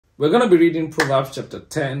We're going to be reading Proverbs chapter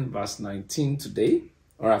 10, verse 19 today.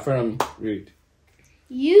 All right, Fermi, read.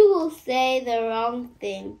 You will say the wrong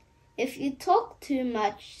thing. If you talk too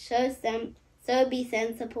much, so be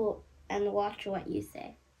sensible and watch what you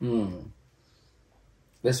say.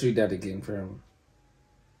 Let's read that again, Fermi.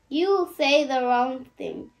 You will say the wrong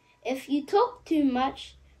thing. If you talk too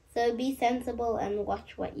much, so be sensible and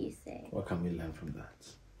watch what you say. What can we learn from that?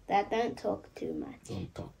 That don't talk too much.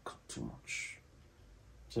 Don't talk too much.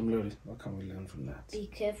 Similarly, what can we learn from that? Be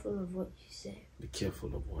careful of what you say. Be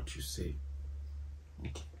careful of what you say.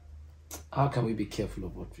 Okay. How can we be careful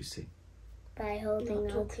of what we say? By holding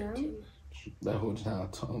our tongue. By holding our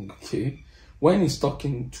tongue, okay. When is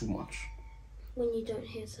talking too much? When you don't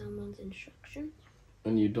hear someone's instruction.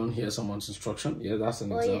 When you don't hear someone's instruction, yeah, that's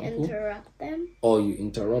an example. Or you interrupt them. Or you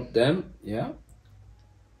interrupt them, yeah.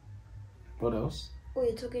 What else? Or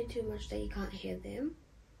you're talking too much that you can't hear them.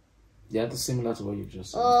 Yeah, that's similar to what you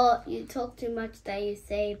just said. Or you talk too much that you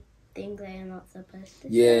say things that you're not supposed to say.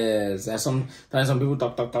 Yes, there's sometimes some people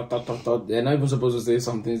talk. They're not even supposed to say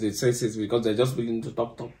some things. They say it because they're just willing to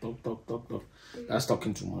talk. That's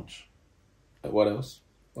talking too much. What else?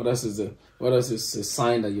 What else is a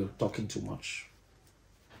sign that you're talking too much?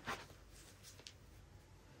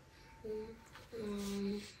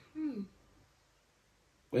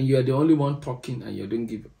 When you are the only one talking and you don't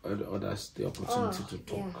give others the opportunity to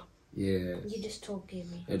talk. Yeah. Yes. You just talking.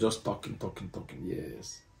 You're just talking.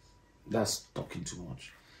 Yes. That's talking too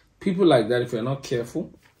much. People like that, if you're not careful,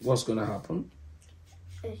 what's going to happen?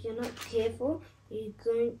 If you're not careful, you're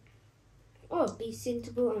going... be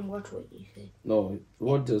sensible and watch what you say. No,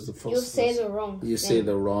 what does the first... You'll say the wrong thing. You say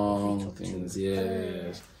the wrong things,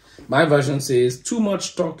 yes. My version says, too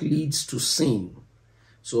much talk leads to sin.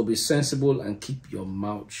 So be sensible and keep your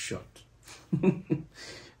mouth shut. All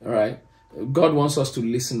right? God wants us to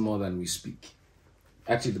listen more than we speak.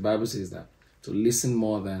 Actually, the Bible says that. To listen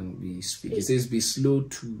more than we speak. It says, be slow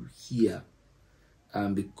to hear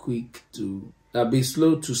and be quick to... be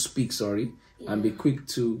slow to speak, and be quick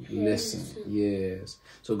to listen. Yes.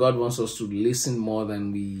 So God wants us to listen more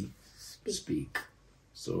than we speak.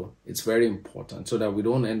 So it's very important so that we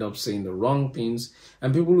don't end up saying the wrong things.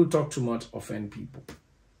 And people who talk too much offend people.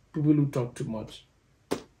 People who talk too much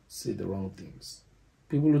say the wrong things.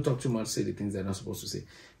 People who talk too much say the things they're not supposed to say.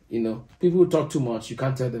 You know, people who talk too much, you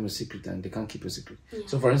can't tell them a secret and they can't keep a secret. Yeah.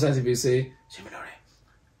 So for instance, if you say, Similore,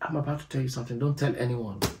 I'm about to tell you something, don't tell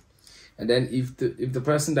anyone. And then if the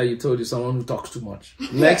person that you told is someone who talks too much,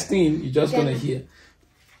 next thing you're just gonna hear.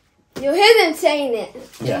 You'll hear them saying it.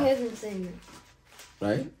 Yeah. You'll hear them saying it.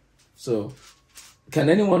 Right? So can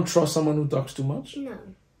anyone trust someone who talks too much? No.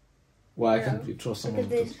 Why can't we trust someone?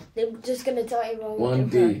 Because they're just gonna tell everyone. One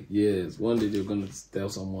day they're gonna tell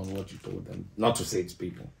someone what you told them. Not to say it's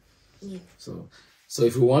people. Yeah. So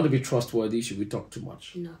if we want to be trustworthy, should we talk too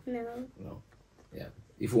much? No. Yeah.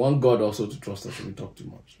 If we want God also to trust us, should we talk too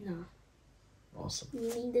much? No. Awesome.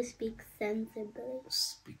 You need to speak sensibly.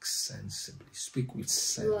 Speak sensibly. Speak with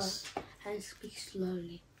sense. And speak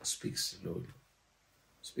slowly. Speak slowly.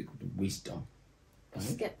 Speak with wisdom.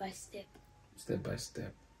 Step by step. Step by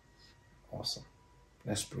step. Awesome.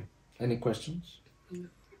 Let's pray. Any questions? No.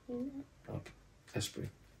 Okay. Let's pray.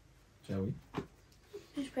 Shall we?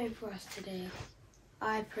 Just pray for us today.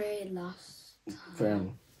 I prayed last time.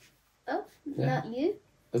 Family. Oh, not you?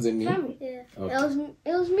 Is it me? Family. Yeah. Okay.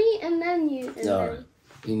 It was me and then you. And then...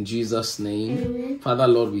 In Jesus' name. Amen. Father,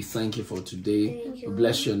 Lord, we thank you for today. Thank you. We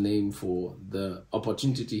bless your name for the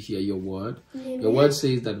opportunity to hear your word. Amen. Your word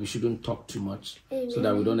says that we shouldn't talk too much. Amen. So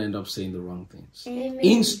that we don't end up saying the wrong things. Amen.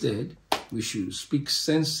 Instead, we should speak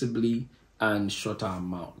sensibly and shut our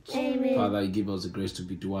mouths. Amen. Father, give us the grace to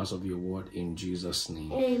be doers of your word in Jesus'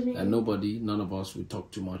 name. Amen. And none of us will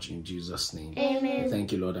talk too much in Jesus' name. Amen.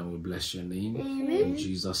 Thank you, Lord, and we bless your name. Amen. In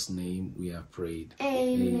Jesus' name we have prayed.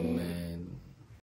 Amen. Amen.